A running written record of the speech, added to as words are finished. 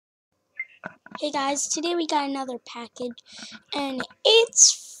Hey guys, today we got another package and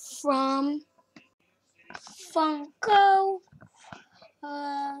it's from Funko.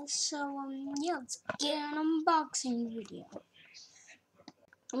 Yeah, let's get an unboxing video.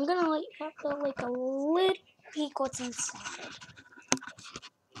 I'm gonna let you have a little peek what's inside.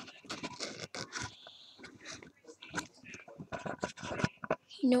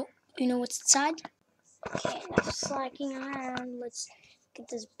 You know what's inside? Okay, enough slacking around. Let's get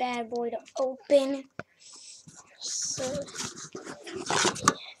this bad boy to open. So,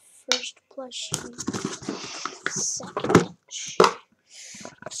 first plushie, second.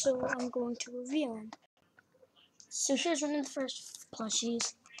 So I'm going to reveal them. So here's one of the first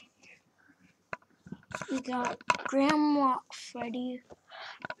plushies. We got Grandma Freddy.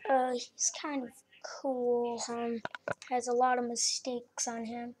 He's kind of cool. Has a lot of mistakes on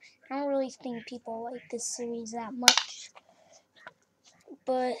him. I don't really think people like this series that much.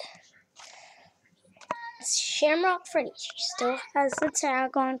 But Shamrock Freddy still has the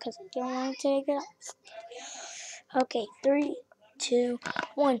tag on because I don't want to take it off. Okay, 3, 2,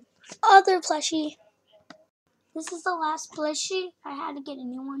 1. Other plushie. This is the last plushie. I had to get a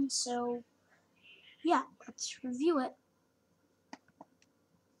new one, so yeah, let's review it.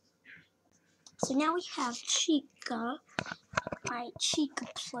 So now we have Chica, my Chica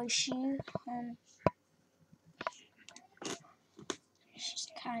plushie. She's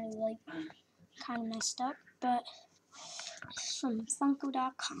kind of messed up, but it's from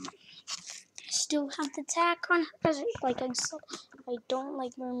Funko.com. I still have the tag on because, like I said, I don't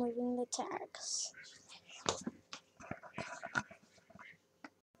like removing the tags.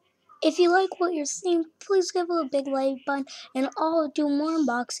 If you like what you're seeing, please give it a big like button, and I'll do more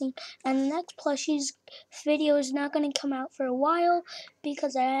unboxing. And the next plushies video is not going to come out for a while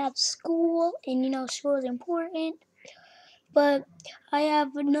because I have school, and school is important. But I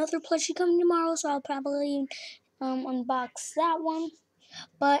have another plushie coming tomorrow, so I'll probably unbox that one.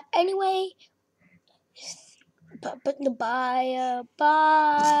 But anyway,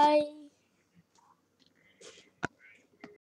 bye.